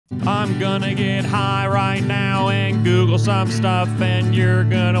I'm gonna get high right now and Google some stuff, and you're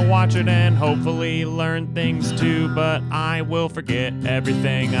gonna watch it and hopefully learn things too, but I will forget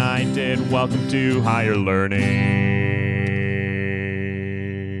everything I did. Welcome to Higher Learning.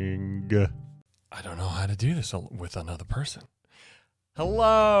 I don't know how to do this with another person.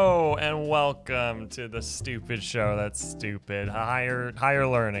 Hello and welcome to the stupid show that's stupid. Higher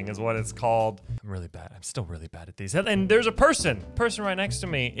Learning is what it's called. I'm really bad. I'm still really bad at these. And there's a person right next to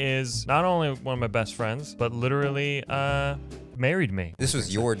me is not only one of my best friends, but literally married me. This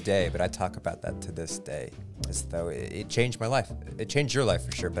was your day, but I talk about that to this day as though it changed my life. It changed your life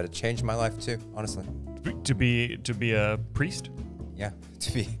for sure, but it changed my life too, honestly. To be a priest? Yeah,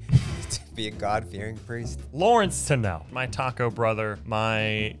 to be a God-fearing priest. Lawrence Thunell, my taco brother,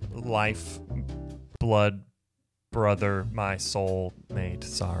 my life, blood brother, my soul mate,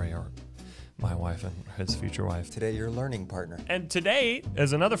 or my wife and his future wife. Today, your learning partner. And today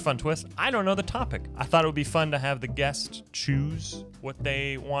is another fun twist. I don't know the topic. I thought it would be fun to have the guest choose what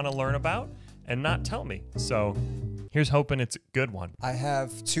they want to learn about and not tell me. So here's hoping it's a good one. I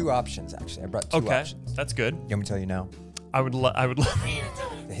have two options, actually. I brought two options. That's good. You want me to tell you now? I would love you.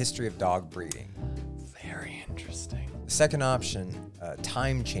 The history of dog breeding. Very interesting. The second option,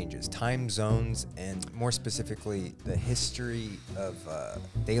 time changes, time zones, and more specifically, the history of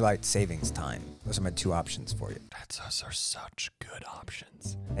daylight savings time. Those are my two options for you. Those are such good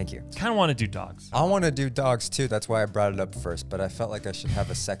options. Thank you. Kind of want to do dogs. I want to do dogs too. That's why I brought it up first, but I felt like I should have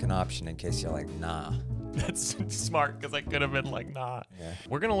a second option in case you're like, nah. That's smart, because I could have been like, nah. Yeah.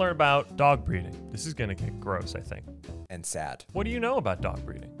 We're going to learn about dog breeding. This is going to get gross, I think. And sad. What do you know about dog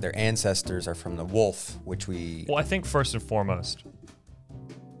breeding? Their ancestors are from the wolf, which Well, I think first and foremost.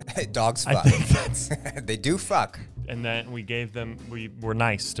 Dogs fuck. I think that's... They do fuck. And then we were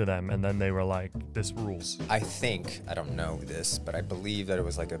nice to them, and then they were like, this rules. I don't know this, but I believe that it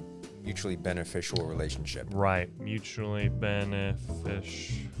was like a mutually beneficial relationship. Right. Mutually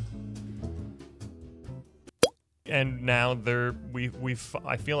beneficial. And now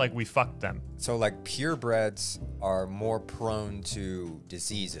I feel like we fucked them. So like purebreds are more prone to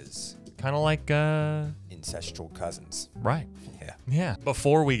diseases. Kind of like ancestral cousins. Right. Yeah. Yeah.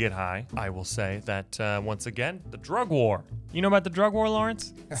 Before we get high, I will say that once again, the drug war. You know about the drug war,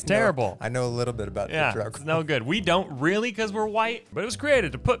 Lawrence? It's terrible. I know a little bit about the drug war. It's no good. We don't really because we're white, but it was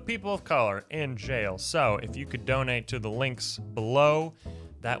created to put people of color in jail. So if you could donate to the links below,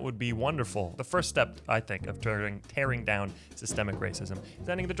 that would be wonderful. The first step, I think, of tearing down systemic racism is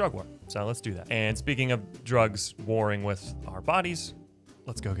ending the drug war. So let's do that. And speaking of drugs warring with our bodies,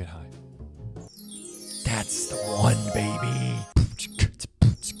 let's go get high. That's the one, baby.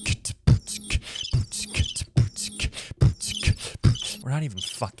 We're not even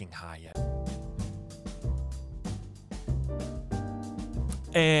fucking high yet.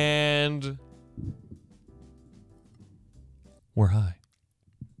 And we're high.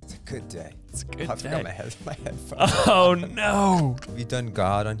 It's a good day. It's a good I day. forgot my headphones. Oh, no. Have you done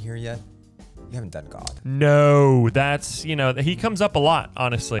God on here yet? You haven't done God. No, that's, he comes up a lot,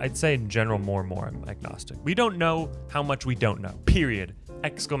 honestly. I'd say in general more and more I'm agnostic. We don't know how much we don't know, period.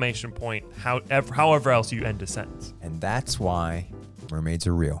 Exclamation point, however else you end a sentence. And that's why mermaids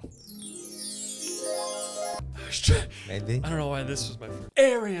are real. Maybe. I don't know why this was my first.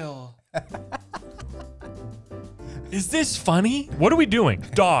 Ariel. Is this funny? What are we doing?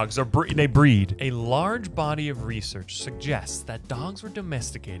 Dogs they breed. A large body of research suggests that dogs were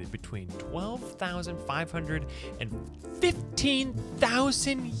domesticated between 12,500 and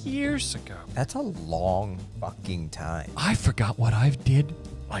 15,000 years ago. That's a long fucking time. I forgot what I did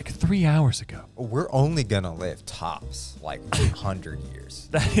like 3 hours ago. We're only gonna live tops like 100 years.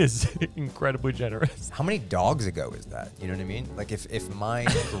 That is incredibly generous. How many dogs ago is that? You know what I mean? Like if my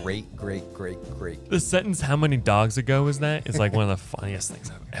great. The sentence, how many dogs ago is that? Is like one of the funniest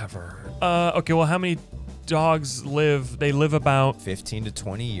things I've ever heard. Okay, well, how many dogs live? They live about 15 to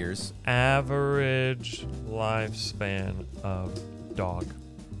 20 years. Average lifespan of dog.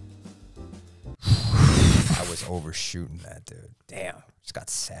 I was overshooting that, dude. Damn. Just got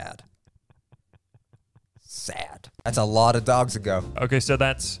sad. Sad. That's a lot of dogs ago. Okay, so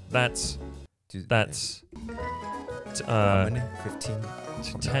that's how many? 15?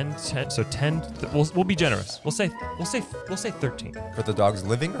 10, so 10, we'll be generous. We'll say 13. For the dogs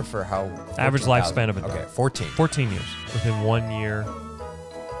living or for how? Average lifespan of a dog. Okay, 14. 14 years. Within 1 year,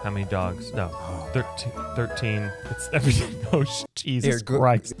 how many dogs? No, 13. It's everything. Oh, Jesus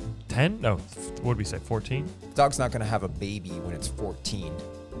Christ. 10? No, what did we say, 14? Dog's not going to have a baby when it's 14.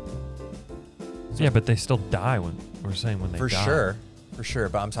 So yeah, but they still die when they die. For sure,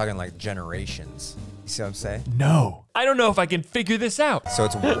 but I'm talking like generations. You see what I'm saying? No. I don't know if I can figure this out. So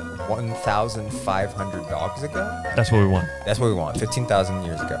it's 1,500 dogs ago? That's what we want. That's what we want. 15,000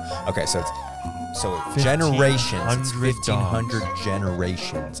 years ago. Okay, so it's generations. It's 1,500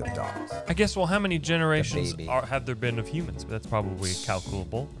 generations of dogs. I guess, well, how many generations baby. have there been of humans? That's probably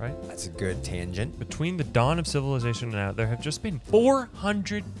calculable, right? That's a good tangent. Between the dawn of civilization and now, there have just been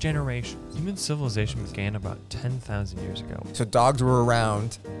 400 generations. Human civilization began about 10,000 years ago. So dogs were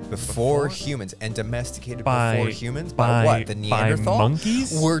around before humans and domesticated before humans? By what? The Neanderthals? By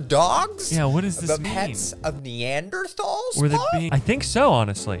monkeys? Were dogs? Yeah, what does this the mean? pets of Neanderthals? Were they being, I think so,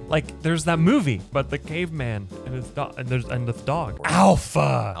 honestly. Like, there's that movie, but the caveman and his dog, and the dog.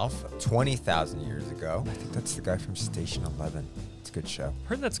 Alpha. 20,000 years ago. I think that's the guy from Station 11. It's a good show.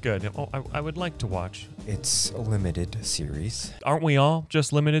 Heard that's good. Oh, I would like to watch. It's a limited series. Aren't we all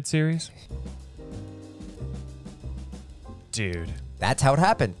just limited series? Dude. That's how it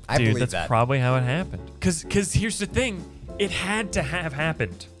happened. I believe that. That's probably how it happened. Because here's the thing. It had to have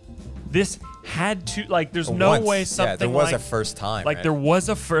happened. This had to, like, there's no way something there was a first time. Like, right? there was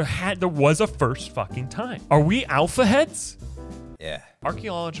a first fucking time. Are we alpha heads? Yeah.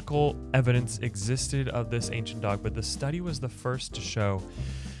 Archaeological evidence existed of this ancient dog, but the study was the first to show,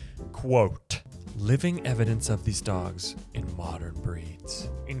 quote, living evidence of these dogs in modern breeds,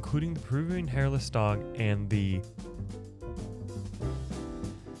 including the Peruvian hairless dog and the...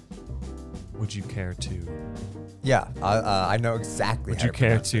 Would you care to? Yeah, I know exactly. Would you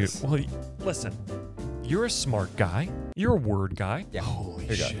care to? Well, listen, you're a smart guy. You're a word guy. Yeah. Holy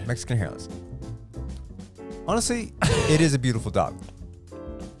Here shit. you go. Mexican hairless. Honestly, it is a beautiful dog.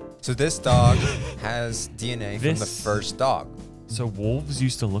 So this dog has DNA from the first dog. So wolves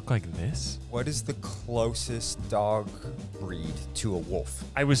used to look like this? What is the closest dog breed to a wolf?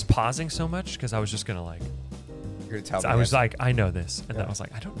 I was pausing so much because I was just gonna like. You're gonna tell me. I was like, I know this, and then I was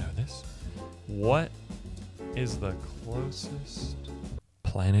like, I don't know this. What is the closest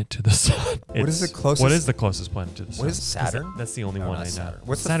planet to the sun? What is the closest? What is the closest planet to the sun? What is Saturn? That's the only one I know. Saturn.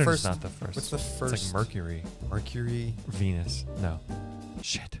 What's Saturn's the first? Not the first. What's the first? It's like Mercury. Mercury. Venus. No.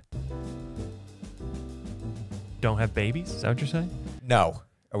 Shit. Don't have babies? Is that what you're saying? No,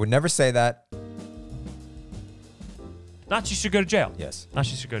 I would never say that. Nazi should go to jail. Yes.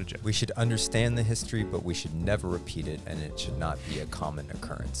 Nazi should go to jail. We should understand the history, but we should never repeat it, and it should not be a common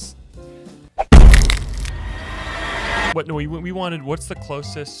occurrence. What? No, we wanted. What's the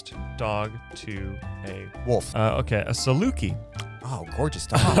closest dog to a wolf? Okay, a Saluki. Oh, gorgeous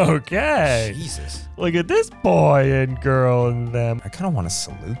dog. Okay. Jesus. Look at this boy and girl and them. I kind of want a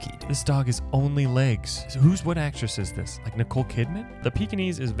Saluki, dude. This dog is only legs. So what actress is this? Like Nicole Kidman? The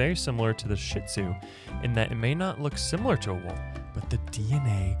Pekingese is very similar to the Shih Tzu in that it may not look similar to a wolf, but the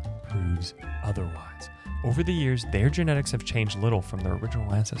DNA proves otherwise. Over the years, their genetics have changed little from their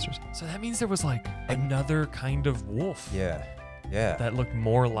original ancestors. So that means there was like another kind of wolf. Yeah. Yeah. That looked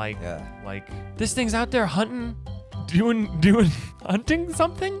more like this thing's out there hunting, doing hunting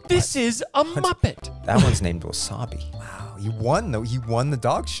something. This is a Muppet. That one's named Wasabi. Wow, he won though. He won the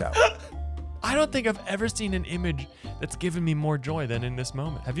dog show. I don't think I've ever seen an image that's given me more joy than in this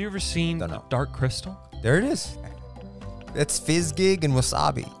moment. Have you ever seen Dark Crystal? There it is. It's Fizzgig and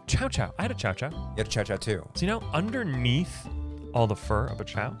Wasabi. Chow Chow. I had a Chow Chow. You had a Chow Chow too. So, you know, underneath all the fur of a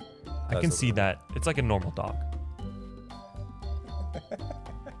Chow, I can see that it's like a normal dog.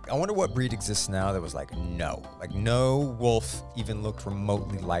 I wonder what breed exists now that was like no wolf even looked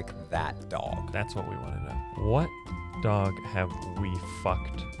remotely like that dog. That's what we want to know. What dog have we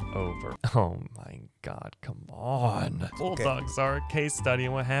fucked over? Oh my God, come on. Bulldogs are a case study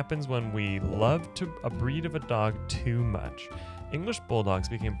in what happens when we love a breed of a dog too much. English bulldogs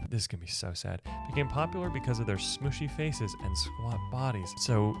became popular because of their smushy faces and squat bodies.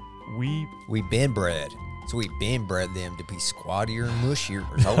 So we been bred. So we been bred them to be squattier and mushier,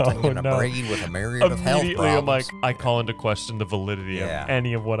 resulting in a breed with a myriad of health problems. I'm like, I call into question the validity of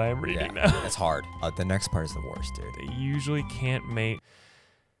any of what I'm reading now. That's hard. The next part is the worst, dude. They usually can't mate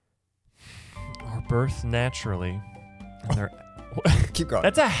or birth naturally. And they're keep going.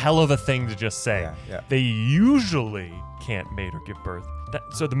 That's a hell of a thing to just say. Yeah. They usually can't mate or give birth.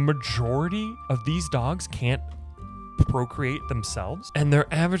 So the majority of these dogs can't procreate themselves, and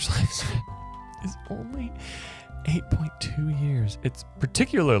their average lifespan is only 8.2 years. It's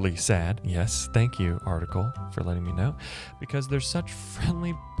particularly sad. Yes, thank you, article, for letting me know, because they're such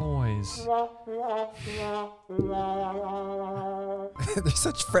friendly boys. They're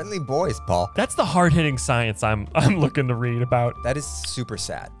such friendly boys, Paul. That's the hard-hitting science I'm looking to read about. That is super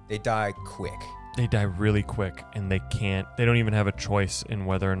sad. They die quick. They die really quick, and they don't even have a choice in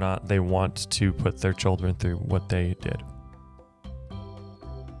whether or not they want to put their children through what they did.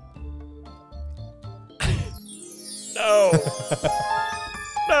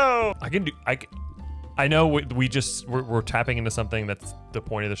 No. I know we're tapping into something that's the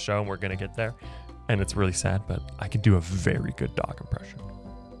point of the show, and we're gonna get there, and it's really sad, but I can do a very good dog impression.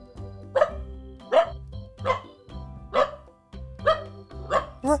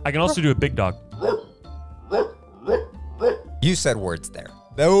 I can also do a big dog. You said words there.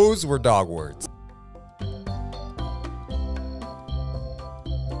 Those were dog words.